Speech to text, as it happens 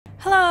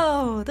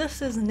Hello, this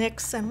is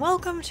Nyx and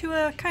welcome to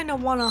a kind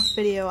of one-off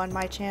video on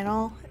my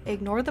channel.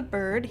 Ignore the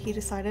bird, he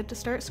decided to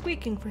start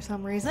squeaking for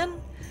some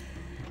reason.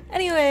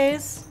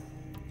 Anyways,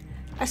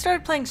 I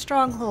started playing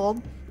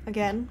Stronghold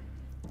again,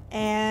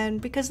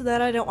 and because of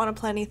that I don't want to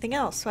play anything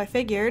else, so I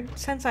figured,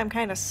 since I'm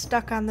kind of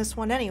stuck on this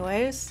one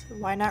anyways,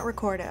 why not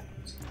record it?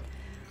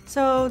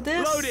 So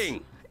this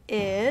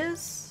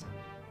is...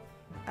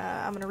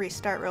 I'm gonna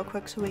restart real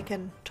quick so we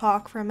can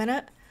talk for a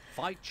minute.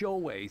 Fight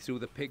your way through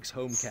the pig's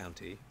home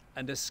county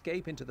and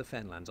escape into the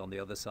fenlands on the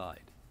other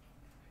side.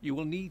 You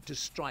will need to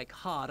strike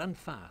hard and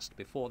fast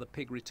before the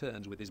pig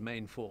returns with his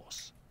main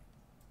force.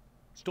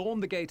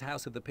 Storm the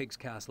gatehouse of the pig's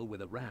castle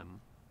with a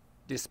ram,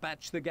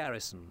 dispatch the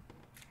garrison,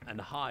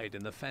 and hide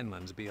in the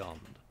fenlands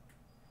beyond.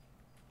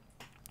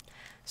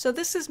 So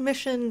this is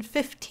mission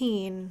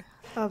 15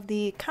 of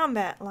the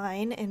combat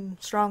line in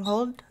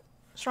Stronghold.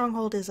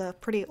 Stronghold is a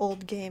pretty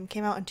old game,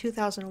 came out in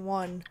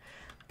 2001,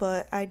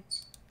 but I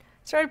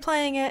started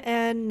playing it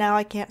and now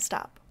I can't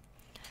stop.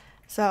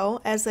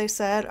 So, as they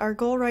said, our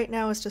goal right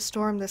now is to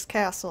storm this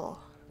castle.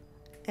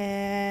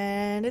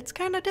 And it's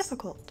kind of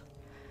difficult.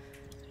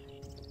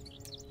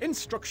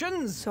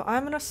 Instructions! So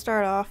I'm going to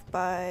start off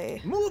by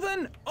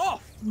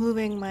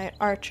moving my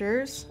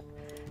archers.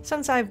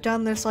 Since I've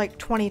done this like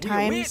 20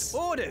 times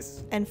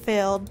and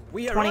failed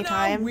 20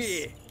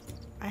 times,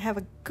 I have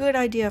a good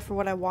idea for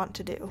what I want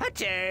to do.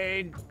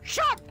 Attain!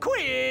 Shot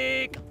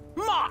quick!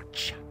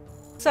 March!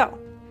 So,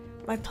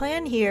 my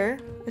plan here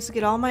is to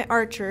get all my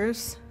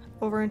archers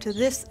over into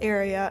this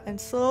area and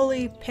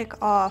slowly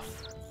pick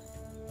off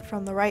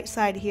from the right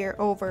side here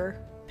over,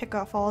 pick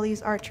off all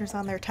these archers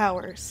on their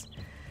towers,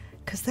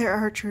 because their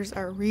archers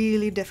are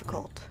really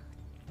difficult.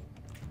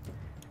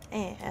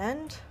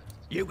 And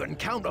you can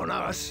count on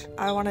us.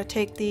 I want to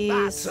take these...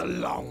 That's a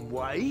long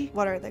way.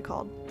 What are they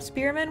called?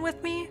 Spearmen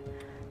with me,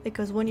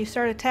 because when you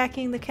start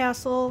attacking the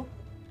castle,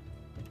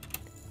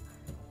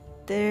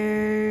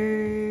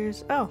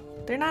 there's... Oh,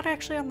 they're not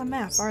actually on the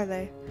map, are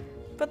they?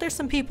 But there's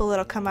some people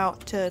that'll come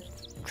out to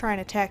try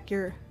and attack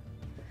your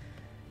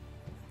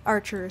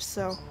archers,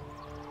 so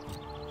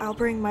I'll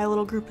bring my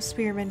little group of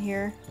spearmen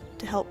here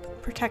to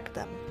help protect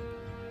them.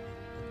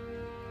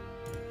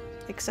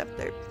 Except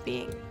they're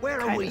being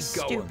kind of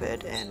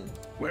stupid and...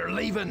 We're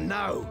leaving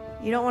now.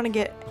 You don't want to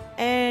get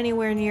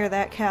anywhere near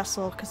that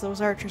castle because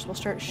those archers will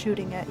start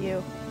shooting at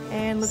you.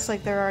 And looks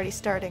like they're already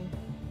starting.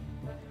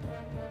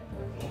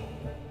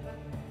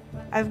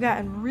 I've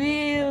gotten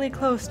really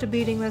close to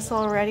beating this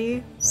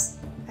already.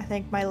 I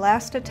think my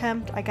last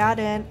attempt, I got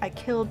in, I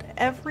killed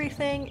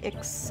everything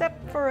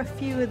except for a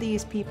few of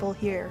these people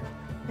here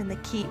in the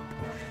keep.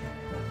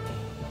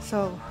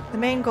 So the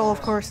main goal,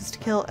 of course, is to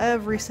kill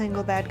every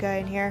single bad guy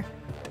in here.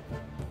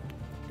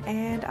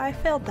 And I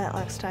failed that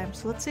last time,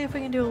 so let's see if we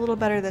can do a little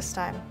better this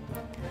time.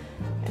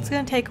 It's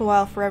gonna take a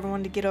while for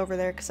everyone to get over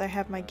there because I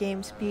have my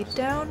game speed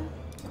down.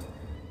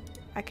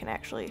 I can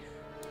actually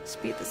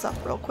speed this up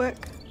real quick.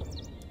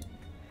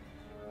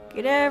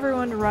 Get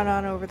everyone to run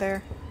on over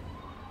there.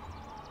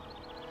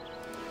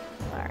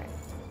 Alright.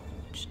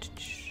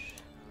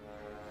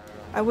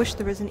 I wish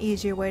there was an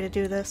easier way to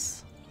do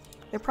this.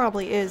 There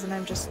probably is, and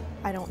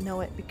I don't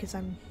know it because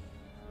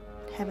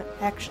haven't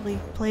actually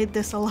played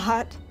this a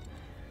lot.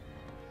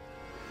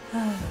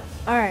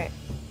 Alright.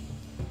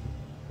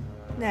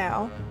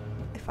 Now,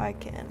 if I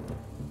can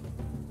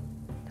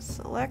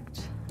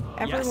select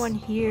everyone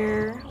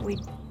here. We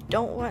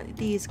don't want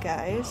these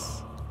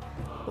guys,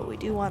 but we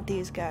do want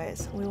these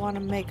guys. We want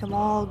to make them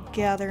all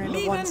gather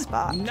into one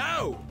spot.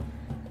 No!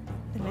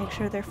 And make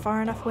sure they're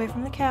far enough away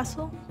from the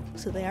castle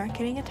so they aren't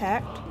getting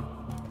attacked.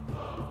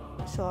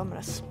 So I'm going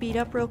to speed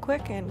up real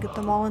quick and get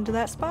them all into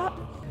that spot.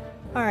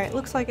 Alright,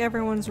 looks like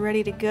everyone's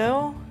ready to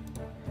go.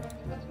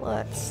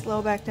 Let's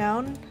slow back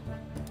down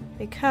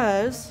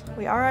because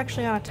we are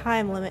actually on a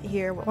time limit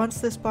here. Once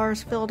this bar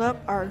is filled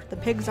up, the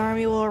pig's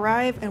army will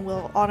arrive and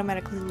we'll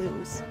automatically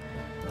lose.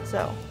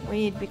 So we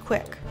need to be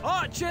quick.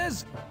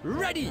 Archers,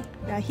 ready!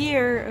 Now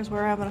here is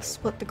where I'm going to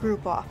split the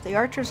group off. The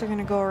archers are going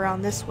to go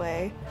around this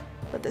way,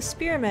 but the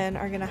spearmen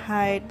are going to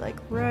hide like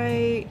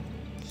right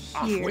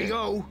here. Off we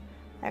go.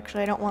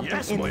 Actually, I don't want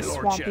them in the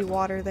swampy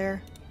water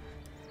there.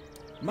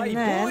 My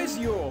boy is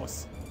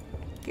yours.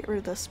 Get rid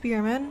of the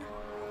spearmen.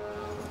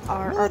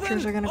 Our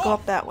archers are going to go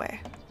up that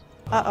way.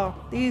 Uh-oh,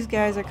 these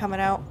guys are coming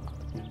out.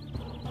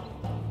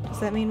 Does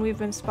that mean we've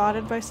been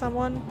spotted by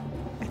someone?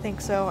 I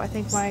think so. I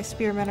think my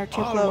spearmen are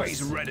too Always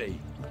close. Ready.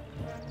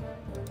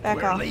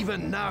 Back off. We're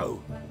leaving now.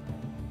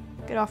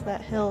 Get off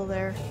that hill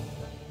there.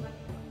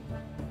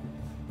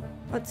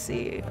 Let's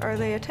see, are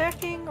they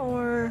attacking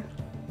or...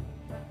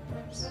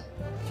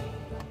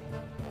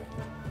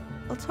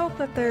 Let's hope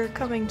that they're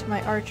coming to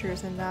my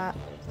archers and not...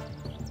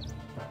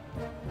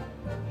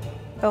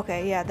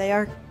 Okay, yeah, they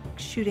are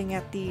shooting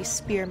at the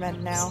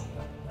spearmen now.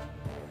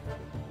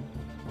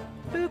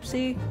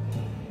 Oopsie.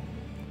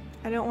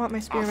 I don't want my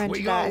spearmen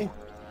to die.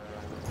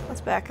 Let's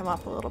back him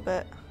up a little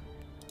bit.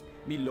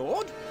 Me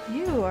lord?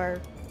 You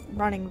are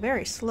running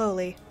very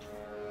slowly.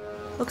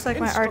 Looks like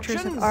my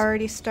archers have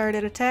already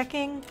started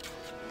attacking.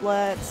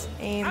 let's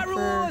aim for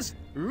Arrows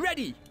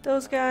ready.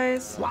 those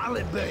guys. What'll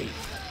it be?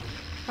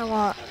 I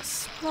want a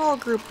small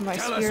group of my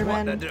Tell us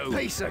what to spearmen. do.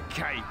 Piece of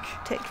cake.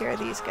 Take care of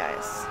these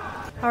guys.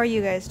 How are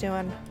you guys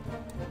doing?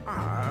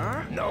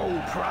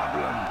 No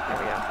problem. There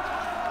we go.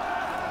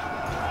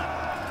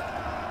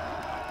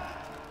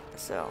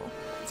 So,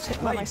 let's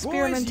let My my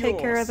spearmen boy's take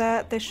care of yours.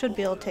 that. They should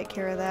be able to take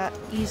care of that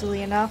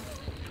easily enough.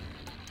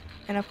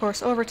 And of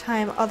course, over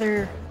time,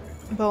 other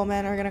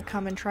bowmen are gonna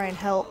come and try and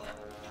help.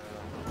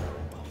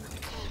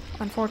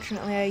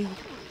 Unfortunately,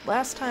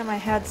 last time I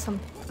had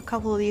a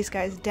couple of these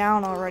guys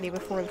down already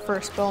before the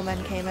first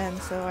bowmen came in,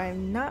 so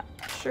I'm not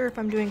sure if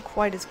I'm doing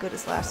quite as good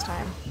as last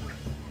time.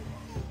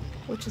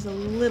 Which is a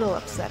little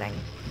upsetting.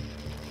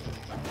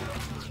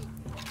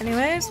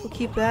 Anyways, we'll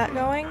keep that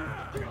going.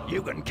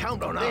 You can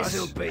count on us.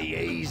 This'll be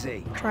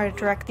easy. Try to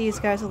direct these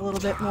guys a little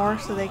bit more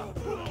so they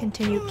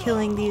continue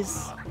killing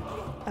these,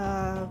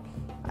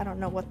 I don't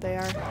know what they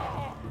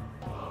are.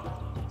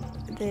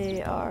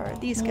 They are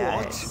these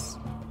guys.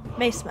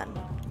 Macemen.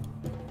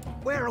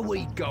 Where are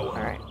we going?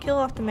 Alright, kill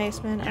off the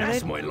macemen. Are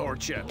Yes, they my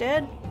lordship.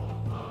 dead?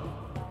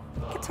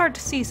 It's hard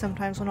to see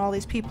sometimes when all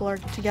these people are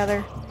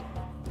together.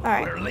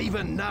 Alright, We're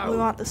leaving now. we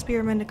want the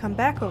spearmen to come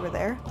back over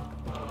there.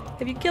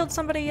 Have you killed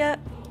somebody yet?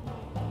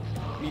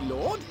 Me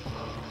lord?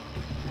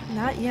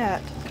 Not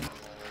yet.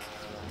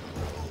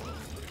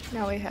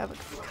 Now we have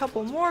a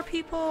couple more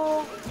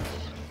people.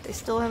 They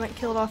still haven't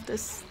killed off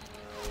this.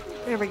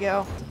 There we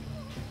go.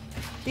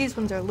 These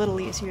ones are a little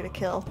easier to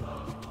kill.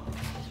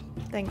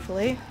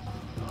 Thankfully.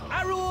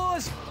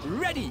 Arrows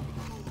ready.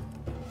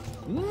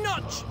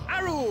 Notch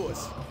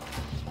arrows.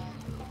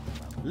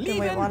 Then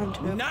Leaving we want them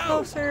to move now.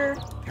 closer.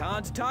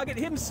 Can't target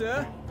him,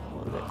 sir. A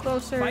little bit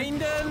closer.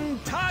 Finding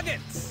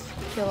targets.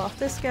 Kill off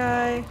this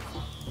guy.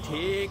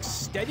 Take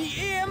steady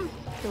aim.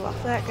 Kill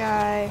off that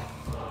guy.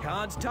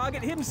 Can't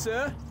target him,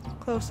 sir.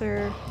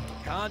 Closer.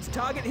 Can't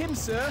target him,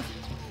 sir.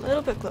 A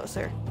little bit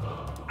closer.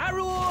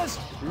 Arrows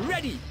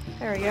ready.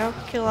 There we go.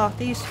 Kill off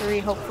these three,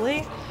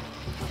 hopefully.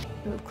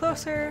 Move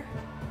closer.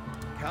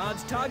 Can't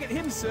target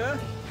him, sir.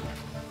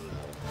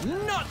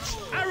 Notch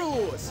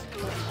arrows.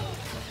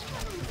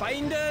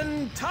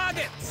 Finding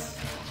targets.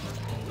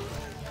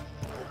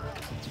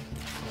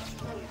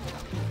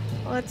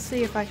 Let's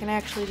see if I can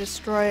actually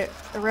destroy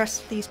the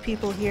rest of these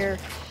people here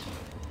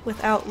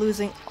without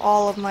losing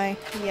all of my...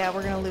 Yeah,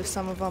 we're gonna lose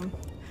some of them.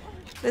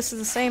 This is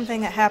the same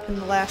thing that happened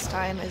the last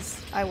time,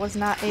 is I was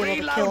not able to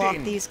kill off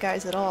Reloading. these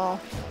guys at all.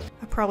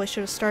 I probably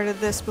should have started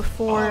this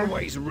before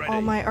Always ready.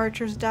 all my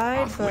archers died,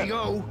 Off we but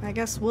go. I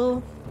guess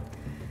we'll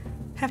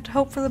have to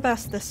hope for the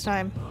best this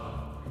time.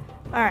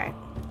 Alright.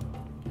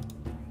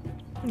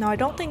 Now, I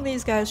don't think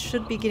these guys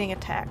should be getting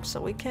attacked,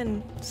 so we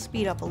can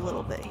speed up a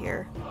little bit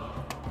here.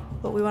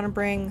 But we want to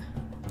bring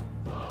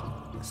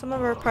some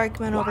of our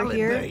pikemen over What'll it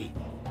here be?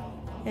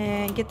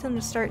 and get them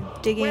to start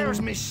digging. Where's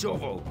me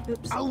shovel?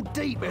 Oops. How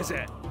deep is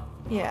it?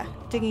 Yeah,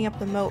 digging up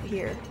the moat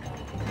here.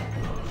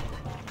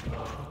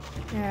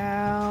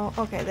 Now,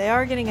 okay, they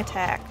are getting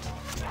attacked.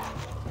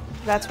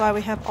 That's why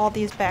we have all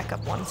these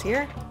backup ones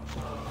here.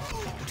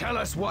 Tell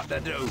us what to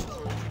do.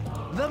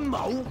 The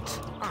moat?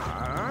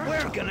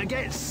 We're gonna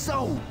get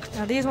soaked.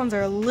 Now these ones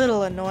are a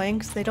little annoying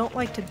because they don't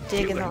like to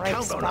dig in the right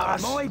count on spot.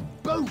 us. My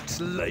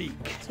boat's leak.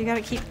 So you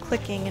gotta keep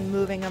clicking and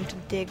moving them to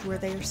dig where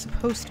they're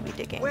supposed to be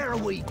digging. Where are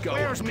we going?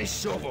 Where's me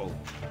shovel?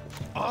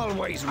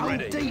 Always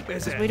ready. How deep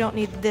is it? We don't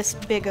need this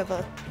big of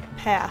a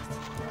path.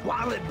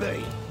 What'll it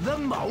be? The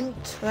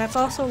moat? So that's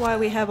also why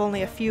we have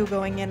only a few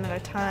going in at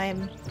a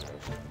time.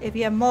 If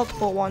you have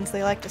multiple ones,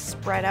 they like to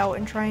spread out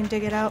and try and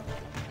dig it out.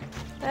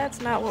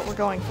 That's not what we're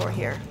going for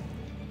here.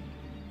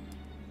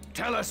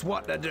 Tell us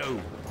what to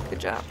do. Good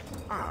job.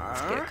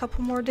 Let's get a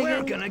couple more digging.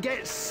 We're gonna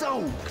get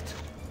soaked.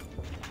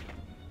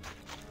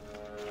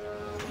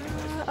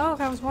 Oh,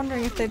 I was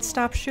wondering if they'd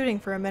stop shooting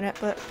for a minute,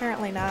 but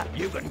apparently not.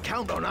 You can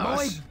count on us.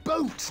 My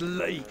boat's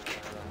leak.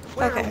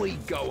 Where Okay. are we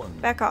going?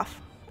 Back off.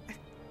 I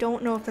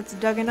don't know if that's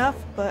dug enough,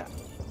 but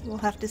we'll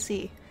have to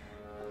see.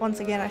 Once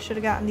again, I should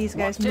have gotten these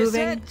guys What is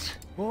moving. it?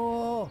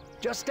 Oh,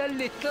 just a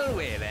little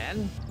way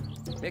then.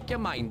 Make your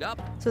mind up.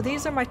 So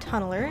these are my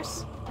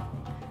tunnelers.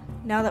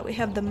 Now that we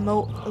have the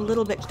moat a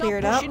little bit Stop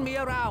cleared up, pushing me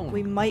around.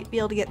 we might be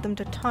able to get them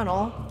to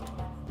tunnel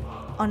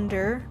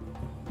under...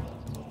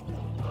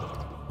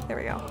 There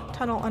we go.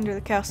 Tunnel under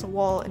the castle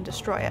wall and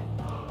destroy it.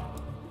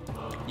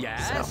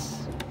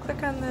 Yes.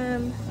 Click on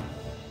them.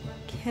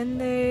 Can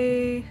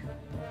they...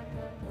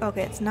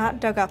 Okay, it's not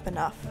dug up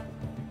enough.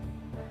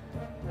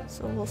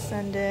 So we'll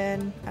send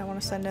in... I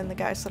want to send in the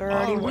guys that are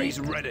already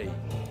Always weak. ready.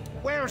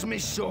 Where's me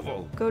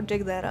shovel? Go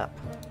dig that up.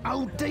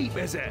 How deep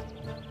is it?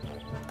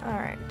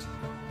 Alright.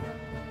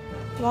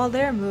 While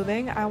they're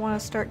moving, I want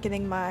to start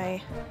getting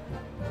my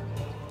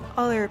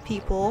other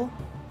people...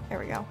 There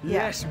we go.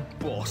 Yeah. Yes,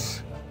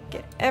 boss.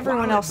 Get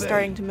everyone What'll it else be?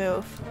 starting to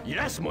move.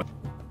 Yes, my...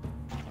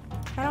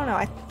 I don't know.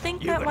 I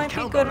think You that can might be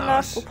count good on enough.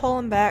 us. We'll pull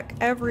them back.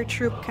 Every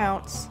troop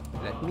counts.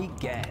 Let me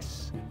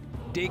guess.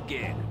 Dig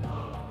in.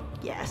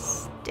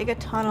 Yes. Dig a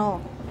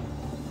tunnel.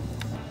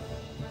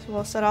 So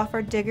we'll set off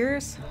our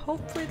diggers.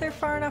 Hopefully they're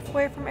far enough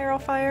away from arrow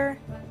fire.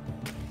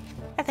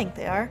 I think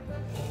they are.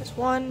 There's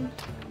 1,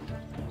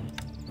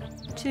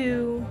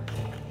 2.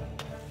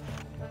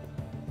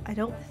 I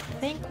don't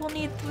think we'll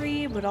need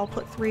 3, but I'll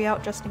put 3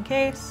 out just in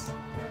case.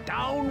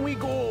 Down we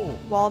go.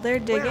 While they're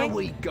Where are digging,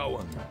 we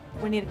going?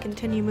 we need to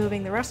continue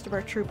moving the rest of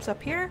our troops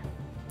up here.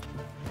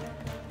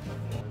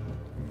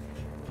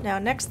 Now,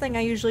 next thing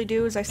I usually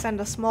do is I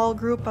send a small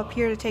group up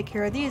here to take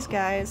care of these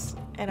guys,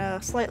 and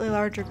a slightly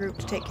larger group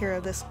to take care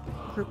of this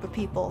group of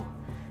people.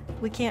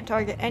 We can't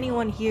target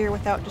anyone here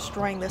without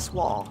destroying this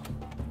wall.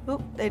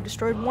 Oop, they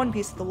destroyed one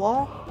piece of the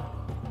wall.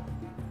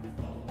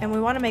 And we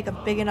want to make a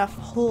big enough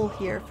hole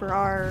here for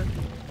our...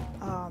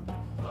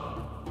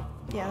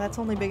 yeah, that's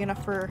only big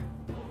enough for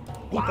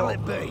What'll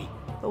people. it be?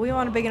 But we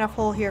want a big enough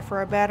hole here for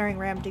our battering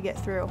ram to get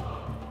through.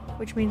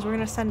 Which means we're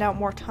going to send out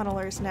more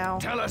tunnelers now.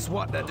 Tell us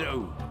what to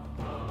do.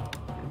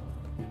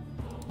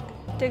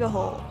 Dig a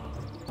hole.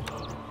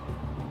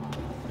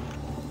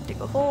 Dig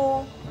a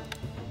hole.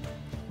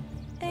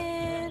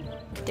 And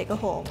dig a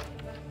hole.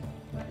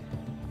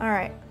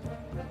 Alright.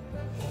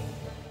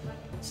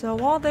 So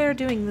while they're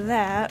doing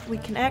that, we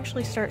can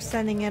actually start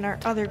sending in our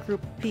other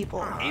group of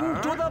people.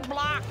 Into the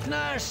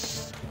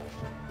blackness.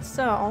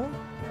 So,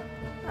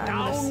 I'm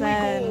Down gonna we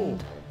send,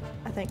 go.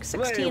 I think, They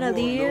 16 of won't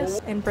know. these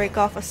and break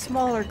off a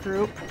smaller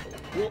group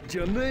What do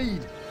you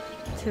need?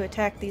 to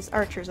attack these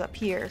archers up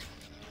here.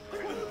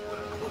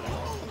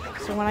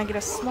 So when I get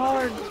a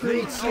smaller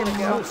group, here we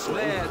go.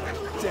 They're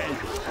dead.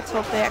 Let's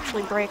hope they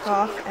actually break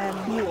off and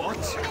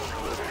What?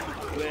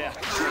 They're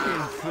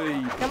chicken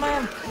feed. come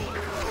on.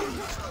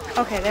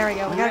 Okay, there we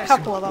go. We got a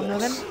couple of them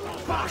moving.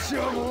 Bash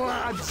 'em,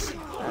 lads.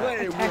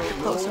 They Attack the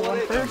won't closer know one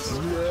what it first. is.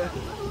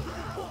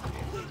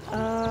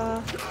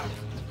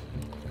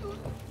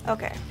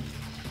 Okay.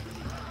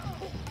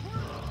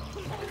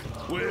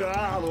 Where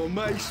are the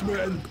mace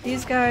men?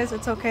 These guys,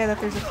 it's okay that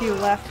there's a few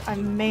left.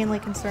 I'm mainly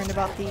concerned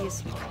about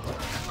these.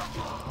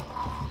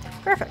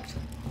 Perfect.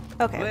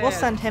 Okay, we'll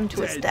send him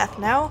to his death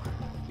now.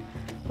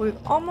 We've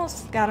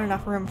almost got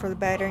enough room for the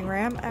battering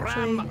ram.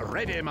 Actually, Ram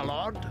ready, my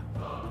lord.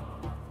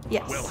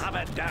 yes. We'll have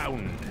it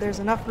down. There's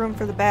enough room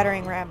for the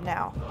battering ram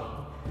now.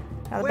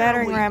 Now the Where are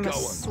battering we ram going?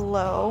 is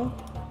slow.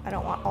 I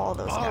don't want all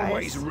those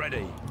Always guys.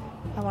 ready.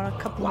 I want a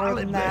couple What'll more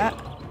than it that.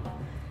 be?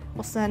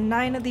 We'll send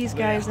 9 of these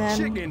guys They're in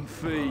chicken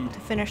feed. to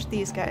finish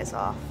these guys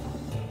off.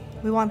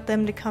 We want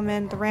them to come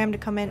in, the ram to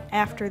come in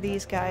after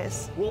these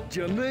guys. What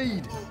do you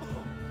need?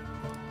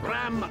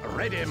 Ram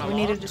ready, my So we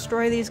lord. need to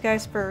destroy these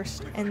guys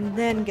first, and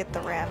then get the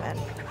ram in.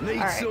 Need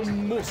Alright.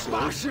 some muscle.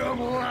 Bash 'em,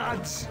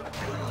 lads.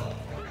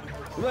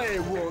 They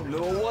won't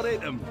know what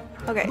hit 'em.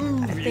 Okay,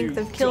 Move, I think you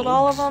they've killed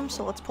all of dogs. them,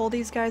 so let's pull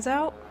these guys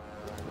out.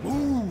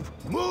 Move,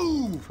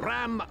 move.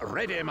 Ram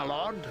ready, my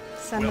lord.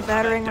 Send We'll the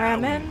battering have it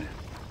ram down. in.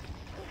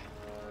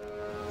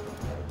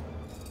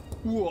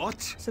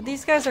 What? So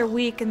these guys are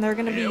weak, and they're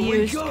going to be Here we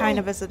used go. kind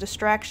of as a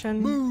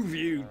distraction. Move,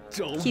 you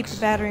dogs. Keep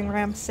the battering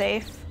ram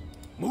safe.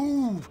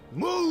 Move,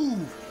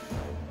 move.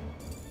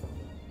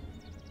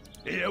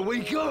 Here we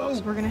go.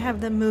 So we're going to have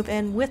them move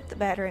in with the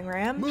battering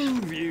ram,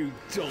 Move, you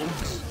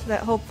dogs. so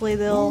that hopefully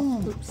they'll...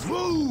 Move, Oops.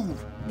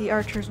 move. The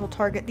archers will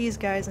target these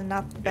guys and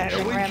not the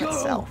battering we ram go.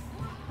 itself.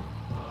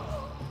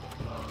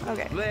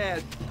 Okay,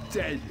 They're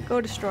dead. go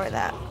destroy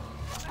that.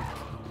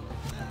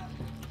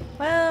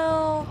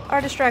 Well, our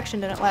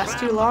distraction didn't last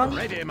too Ram long.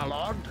 ready, my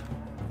lord.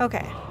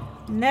 Okay,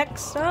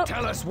 next up,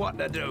 Tell us what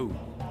to do.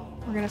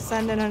 we're gonna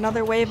send in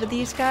another wave of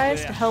these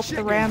guys to help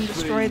the ram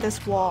destroy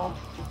this wall.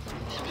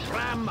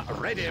 Ram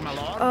ready, my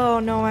lord. Oh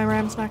no, my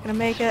ram's not gonna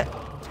make it.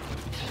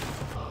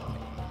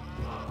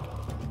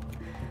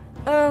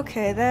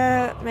 Okay,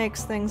 that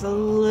makes things a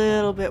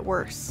little bit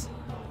worse.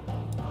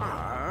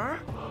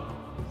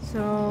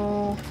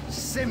 So,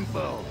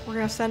 Simple. we're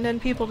gonna send in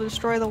people to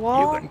destroy the You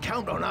wall, can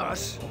count on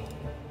us.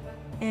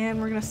 and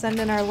we're gonna send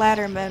in our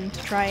laddermen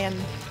to try and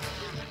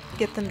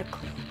get them to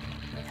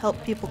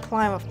help people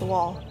climb up the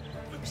wall.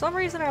 For some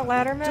reason, our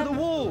laddermen... To the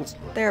walls.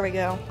 There we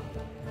go.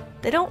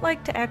 They don't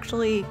like to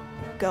actually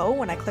go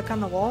when I click on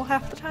the wall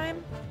half the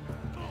time,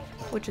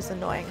 which is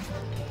annoying.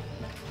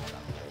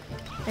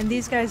 And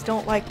these guys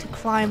don't like to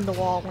climb the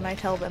wall when I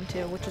tell them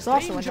to, which is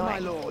also Danger, my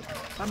annoying. lord.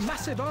 A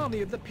massive army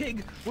of the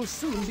pig will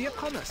soon be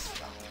upon us.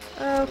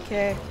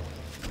 Okay.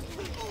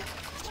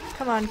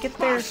 Come on, get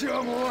there. Bash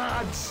 'em,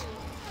 lads.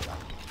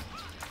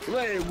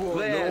 They won't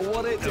know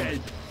what it is.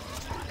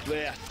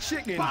 They're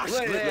chicken. Bash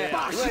 'em,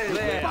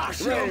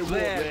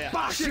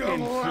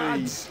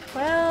 lads.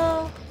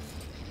 Well,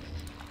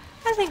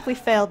 I think we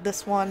failed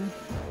this one.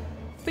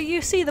 But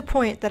you see the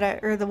point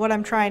that what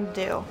I'm trying to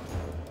do.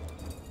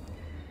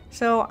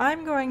 So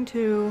I'm going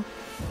to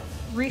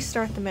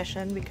restart the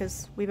mission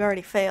because we've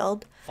already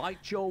failed.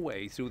 Fight your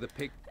way through the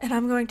pig. And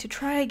I'm going to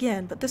try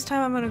again, but this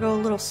time I'm going to go a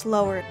little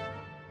slower.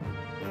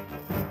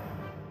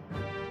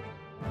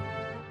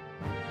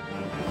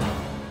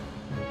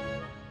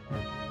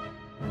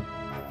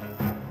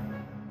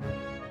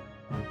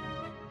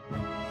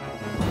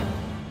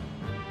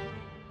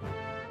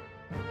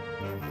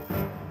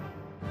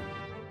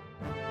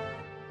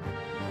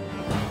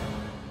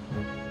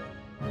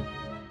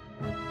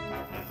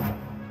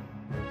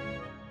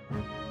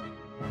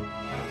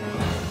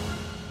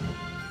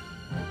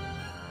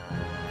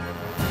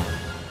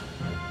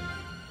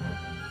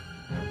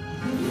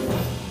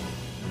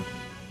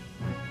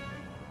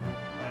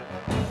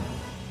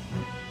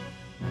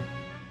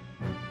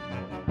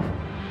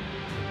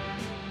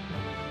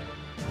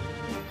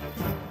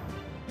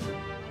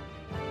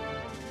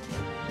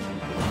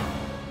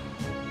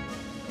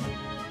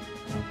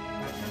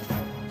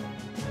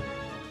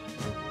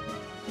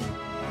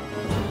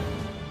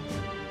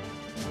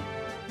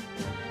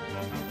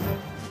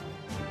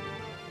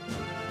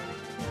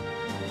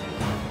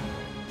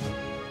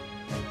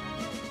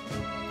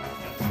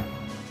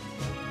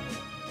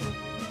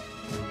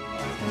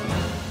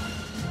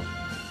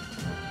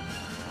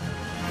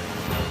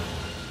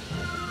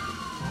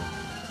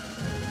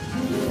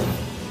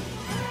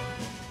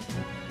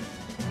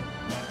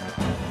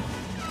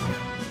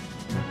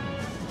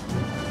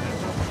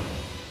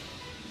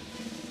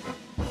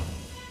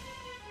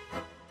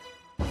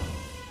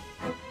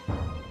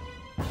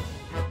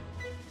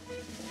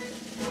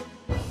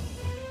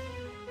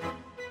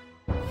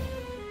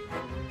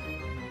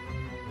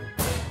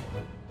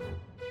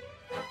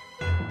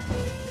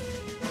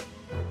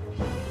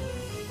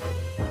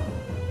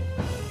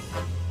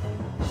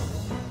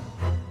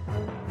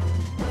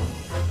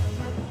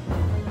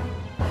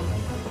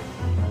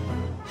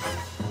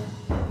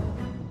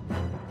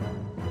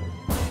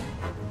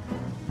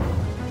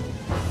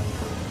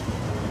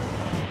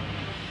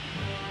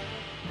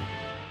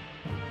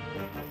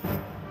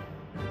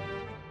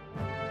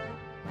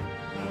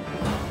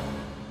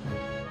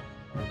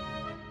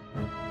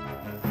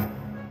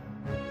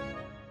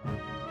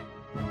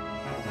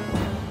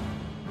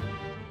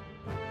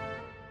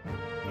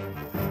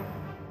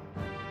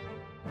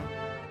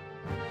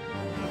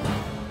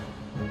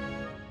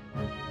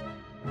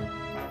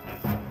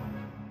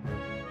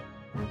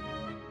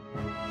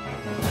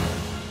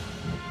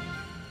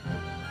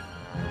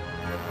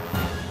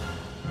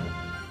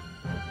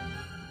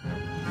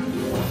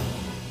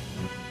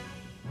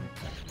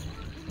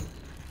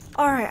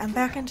 Alright, I'm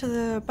back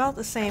into about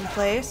the same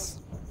place.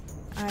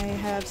 I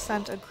have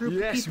sent a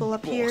group of people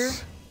up here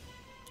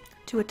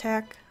to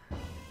attack.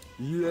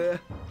 Yeah.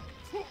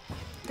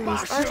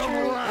 There's archers,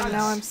 and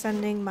now I'm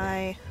sending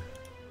my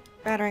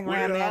battering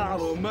ram Where are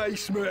in. the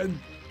macemen?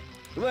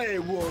 They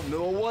won't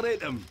know what hit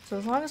them. So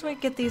as long as we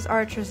get these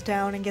archers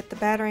down and get the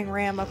battering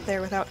ram up there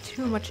without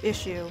too much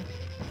issue,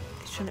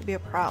 it shouldn't be a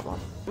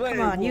problem.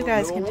 Come on, you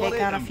guys can take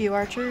on a few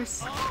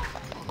archers.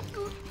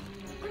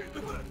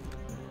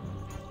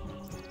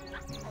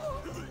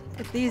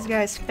 If these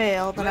guys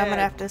fail, then I'm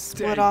gonna have to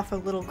split off a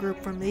little group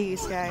from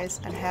these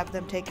guys and have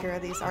them take care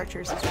of these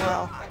archers as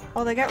well.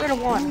 Oh, they got rid of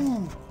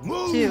one,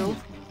 two,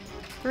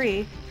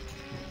 three.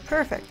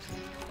 Perfect.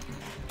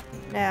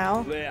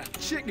 Now, They're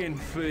chicken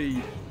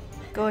feed.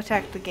 go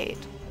attack the gate.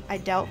 I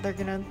doubt they're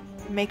gonna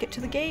make it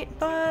to the gate,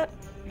 but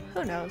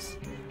who knows?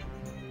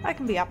 I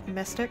can be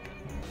optimistic.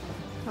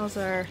 How's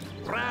our...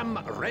 Ram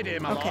ready,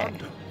 my Okay,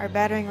 lord. our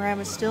battering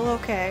ram is still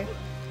okay.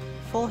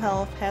 Full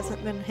health,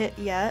 hasn't been hit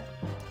yet.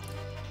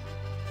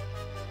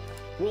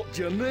 What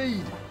do you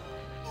need?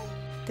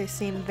 They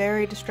seem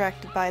very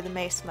distracted by the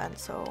mace men,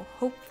 so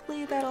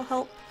hopefully that'll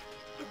help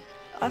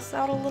us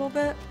out a little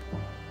bit.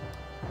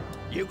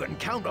 You can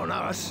count on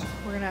us.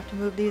 We're gonna have to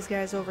move these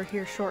guys over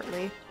here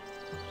shortly.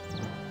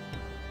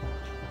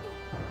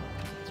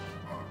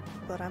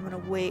 But I'm gonna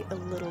wait a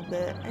little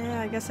bit.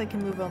 I guess I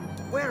can move them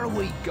Where are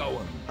we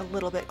going? a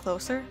little bit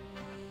closer.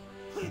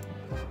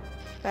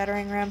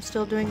 Battering ram's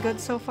still doing good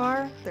so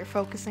far. They're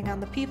focusing on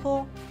the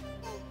people.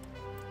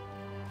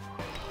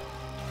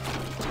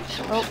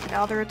 Oh,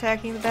 now they're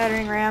attacking the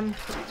battering ram.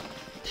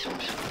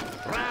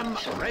 Ram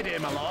ready,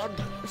 my lord.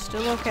 We're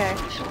still okay.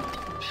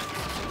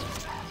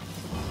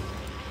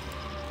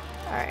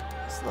 Alright,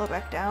 slow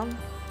back down.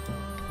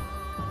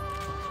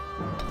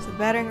 So the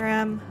battering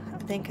ram, I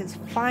think, has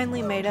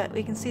finally made it.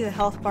 We can see the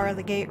health bar of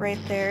the gate right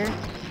there.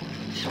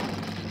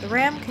 The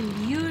ram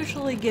can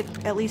usually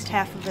get at least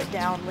half of it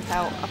down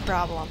without a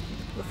problem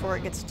before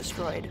it gets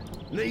destroyed.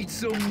 Need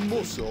some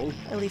muscle.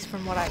 At least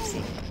from what I've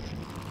seen.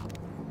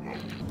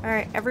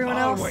 Alright, everyone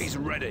else, Always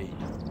ready.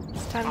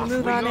 it's time to Off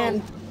move we on go.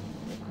 in.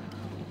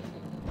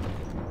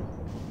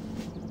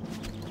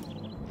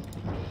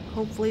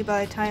 Hopefully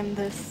by the time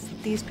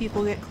these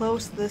people get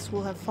close, this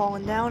will have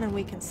fallen down and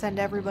we can send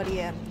everybody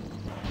in.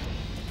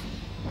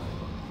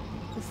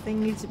 This thing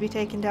needs to be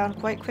taken down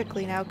quite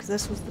quickly now, because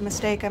this was the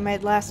mistake I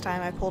made last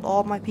time. I pulled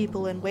all my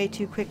people in way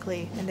too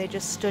quickly, and they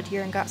just stood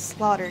here and got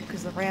slaughtered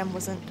because the ram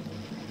wasn't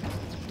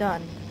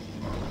done.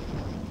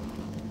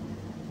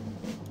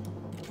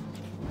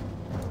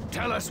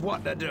 Tell us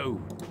what to do.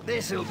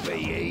 This'll be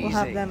easy. We'll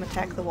have them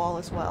attack the wall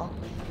as well.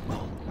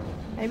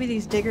 Maybe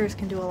these diggers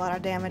can do a lot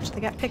of damage. They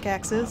got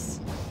pickaxes.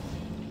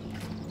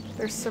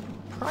 They're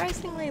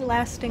surprisingly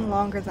lasting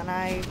longer than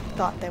I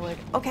thought they would.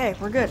 Okay,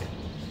 we're good.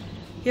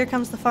 Here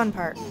comes the fun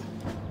part.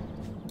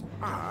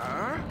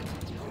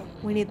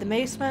 We need the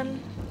macemen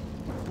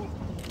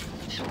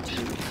to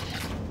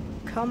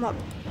come up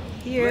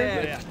here.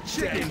 They're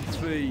chicken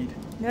feed.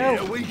 No.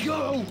 Here we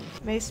go.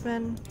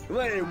 Macemen,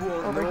 They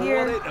won't Over know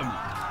here. what hit them.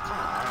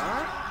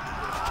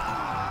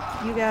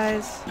 you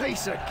guys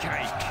Piece of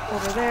cake.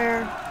 over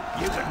there.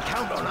 You can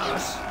count on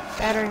us.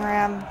 Battering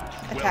ram,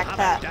 We'll attack have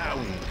that. it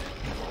down.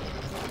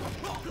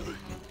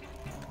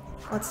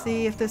 Let's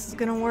see if this is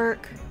gonna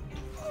work.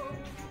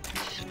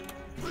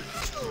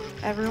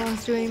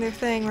 Everyone's doing their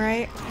thing,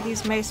 right?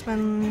 These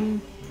macemen...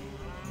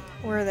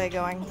 Where are they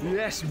going?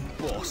 Yes,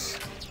 boss.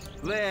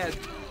 They're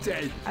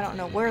dead. I don't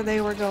know where they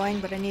were going,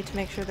 but I need to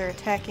make sure they're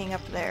attacking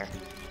up there.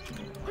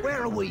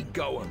 Where are we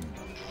going?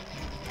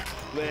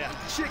 They're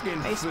chicken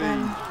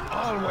Macemen. feed.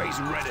 Always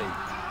ready.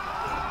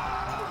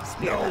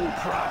 Spearmen. No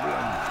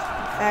problem.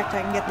 In fact,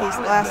 I can get these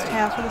last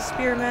half of the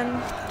spearmen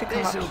to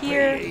come This'll up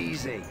here. be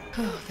easy.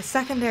 The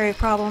secondary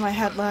problem I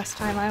had last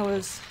time I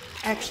was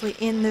actually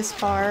in this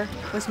far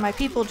was my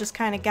people just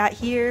kind of got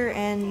here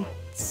and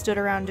stood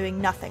around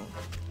doing nothing.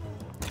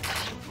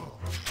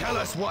 Tell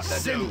us what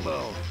to do.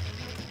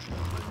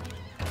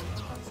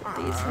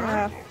 These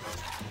half...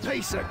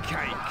 Piece of cake.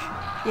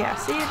 Yeah,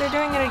 see? They're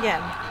doing it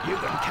again. You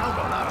can count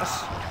on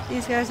us.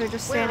 These guys are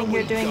just Where standing we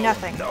here doing go,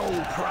 nothing. No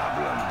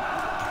problem.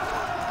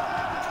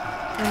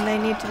 And they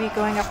need to be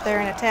going up there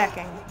and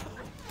attacking.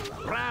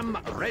 Ram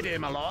ready,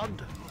 my lord.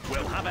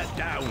 We'll have it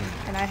down.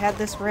 And I had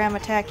this ram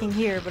attacking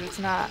here, but it's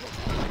not.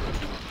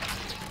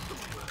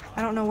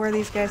 I don't know where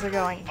these guys are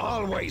going.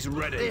 Always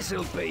ready.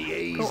 This'll be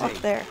easy. Go up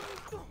there.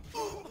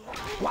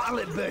 What'll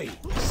it be?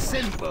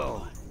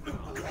 Simple.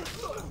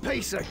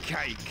 Piece of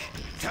cake.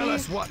 Tell See?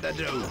 us what to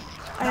do.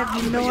 I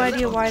have Be no a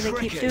idea little why they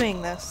keep tricky.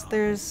 doing this.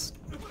 There's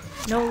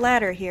no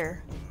ladder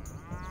here.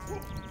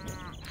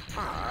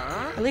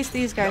 At least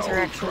these guys No are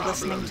actually problem.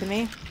 listening to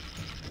me.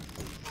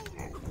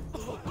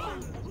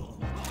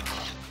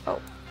 Oh,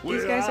 these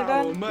Where guys are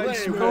the done?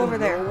 macemen? Go over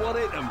there. What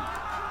hit them?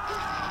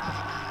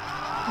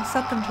 I'll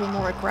set them to a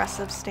more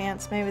aggressive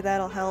stance. Maybe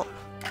that'll help.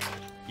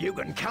 You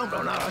can count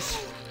on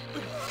us.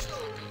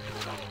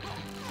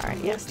 Alright,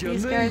 yes, do you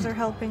these guys mean? are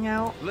helping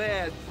out.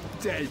 They're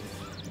dead.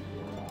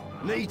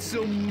 Need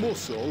some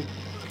muscle.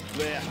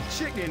 There,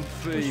 chicken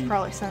We should feed.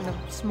 probably send a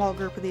small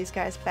group of these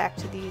guys back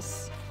to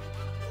these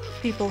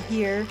people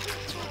here.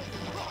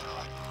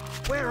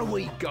 Where are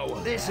we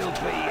going? This'll be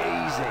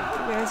easy.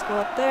 You guys go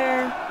up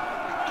there.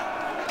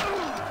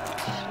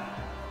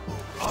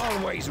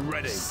 Always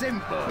ready.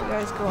 Simple. You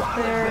guys go up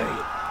What'll it there.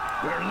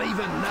 be? We're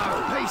leaving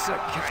now. Piece of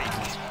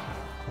cake.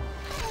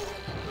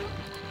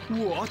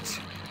 What?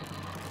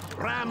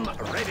 Ram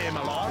ready,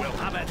 my lord. We'll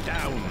have it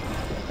down.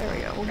 There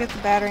we go. We'll get the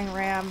battering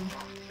ram.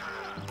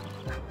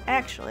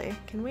 Actually,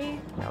 can we?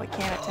 No, we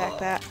can't attack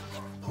that.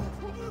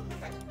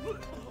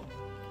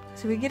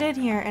 So we get in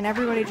here and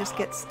everybody just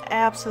gets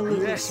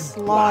absolutely Yes,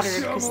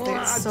 slaughtered blast 'em,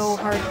 because it's so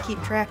hard to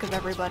keep track of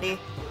everybody.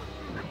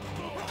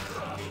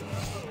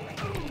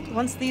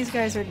 Once these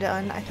guys are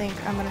done, I think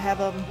I'm gonna have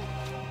them.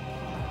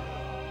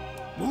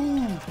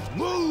 Move,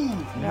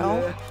 move.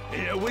 No.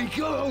 Here we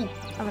go.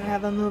 I'm gonna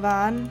have them move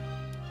on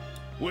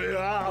We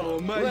are the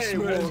to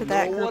macemen.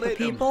 that group of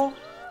people.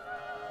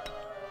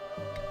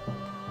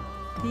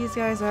 These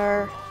guys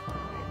are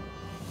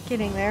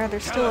getting there.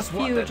 There's still a us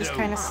what few to just do.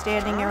 kind of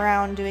standing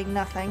around doing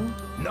nothing.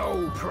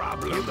 No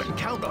problem. You can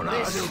count on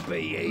us. This'll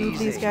be Move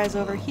easy. these guys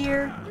over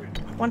here.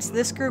 Once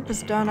this group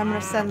is done, I'm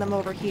gonna send them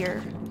over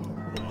here.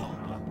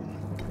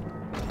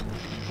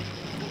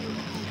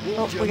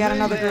 Oh, we got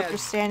another group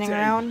just standing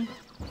around.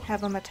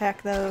 Have them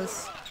attack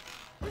those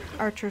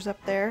archers up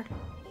there.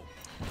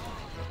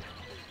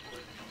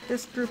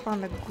 This group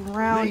on the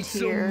ground Need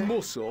here some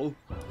muscle.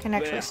 can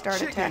actually There, start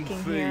chicken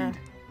attacking here. feed.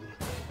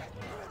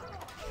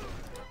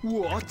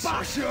 What?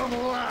 Bash 'em,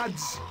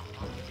 lads!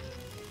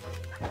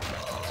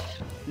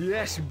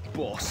 Yes,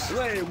 boss.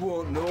 They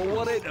won't know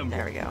what hit 'em.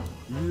 There we go.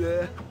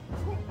 Yeah.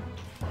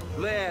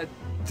 They're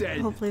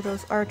dead. Hopefully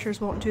those archers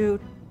won't do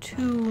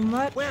too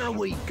much. Where are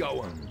we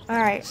going?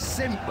 Alright,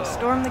 Simple.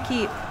 storm the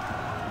keep.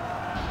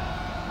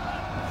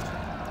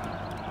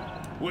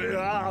 We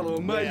are the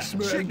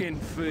macemen. Chicken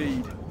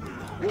feed.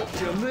 What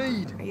do you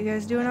need? Are you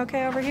guys doing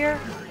okay over here?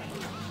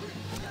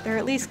 They're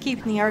at least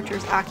keeping the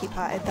archers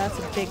occupied. That's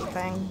a big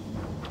thing.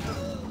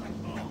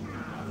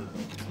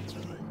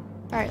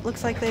 Alright,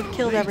 looks like they've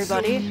killed Need some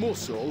everybody.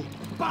 muscle.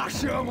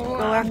 Bash 'em,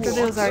 Go after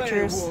those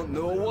archers. They won't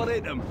know what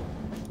hit 'em.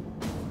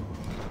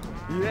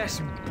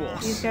 Yes,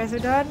 boss. These guys are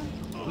done.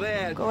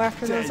 They're Go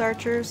after dead. those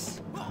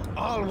archers.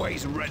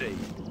 Always ready.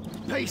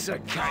 Piece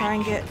of cake. Try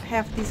and get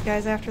half of these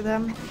guys after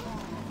them.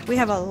 We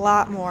have a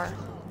lot more.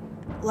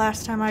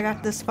 Last time I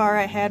got this far,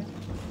 I had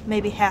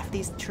maybe half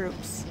these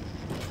troops.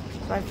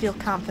 So I feel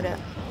confident.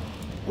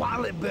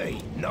 What'll it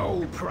be?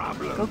 No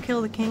problem. Go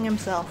kill the king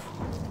himself.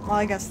 Well,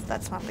 I guess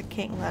that's not the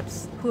king.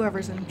 That's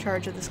whoever's in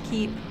charge of this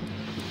keep.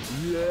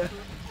 Yeah.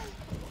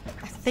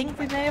 I think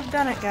we may have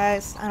done it,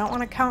 guys. I don't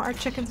want to count our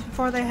chickens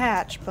before they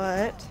hatch,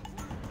 but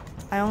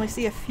I only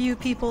see a few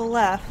people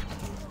left.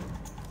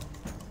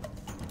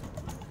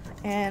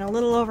 And a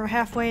little over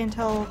halfway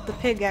until the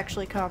pig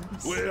actually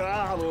comes. We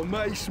are the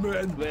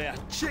macemen. They're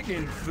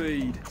chicken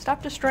feed.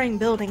 Stop destroying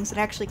buildings and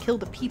actually kill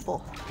the people.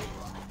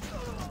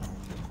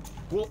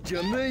 What do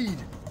you need?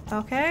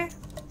 Okay?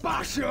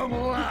 Bash 'em,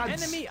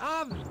 lads. Enemy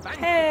are vanquished.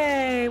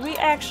 Hey, we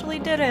actually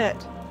did it!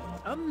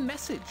 A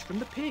message from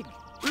the pig.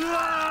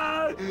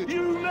 Ah,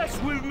 you mess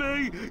with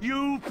me,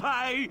 you'll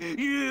pay,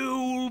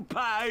 you'll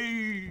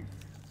pay.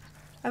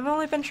 I've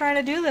only been trying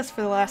to do this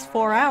for the last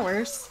 4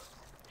 hours.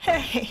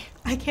 Hey,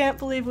 I can't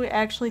believe we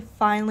actually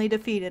finally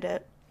defeated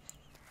it.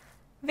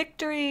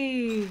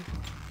 Victory!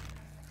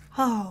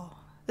 Oh,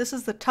 this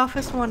is the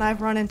toughest one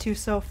I've run into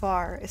so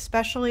far,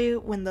 especially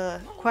when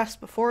the quest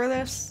before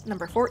this,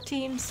 number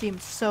 14,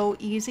 seemed so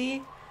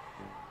easy.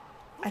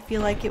 I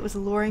feel like it was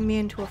luring me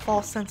into a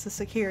false sense of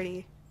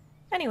security.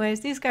 Anyways,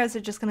 these guys are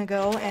just gonna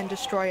go and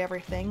destroy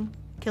everything.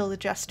 Kill the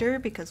jester,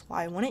 because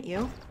why wouldn't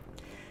you?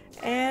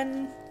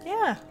 And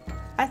yeah,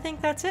 I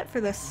think that's it for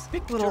this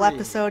little Victory.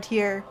 episode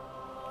here.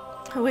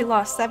 We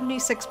lost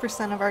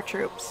 76% of our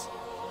troops.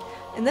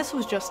 And this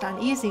was just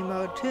on easy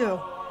mode too.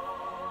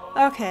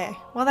 Okay,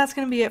 well that's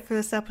gonna be it for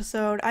this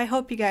episode. I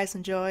hope you guys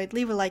enjoyed.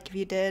 Leave a like if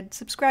you did.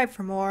 Subscribe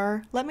for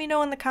more. Let me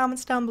know in the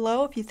comments down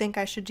below if you think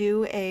I should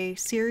do a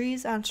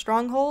series on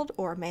Stronghold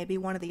or maybe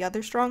one of the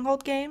other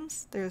Stronghold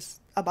games. There's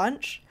a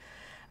bunch.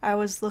 I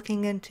was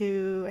looking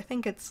into, I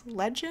think it's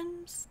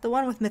Legends? The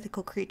one with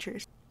mythical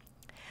creatures.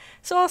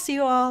 So I'll see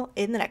you all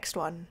in the next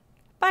one.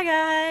 Bye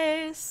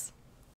guys!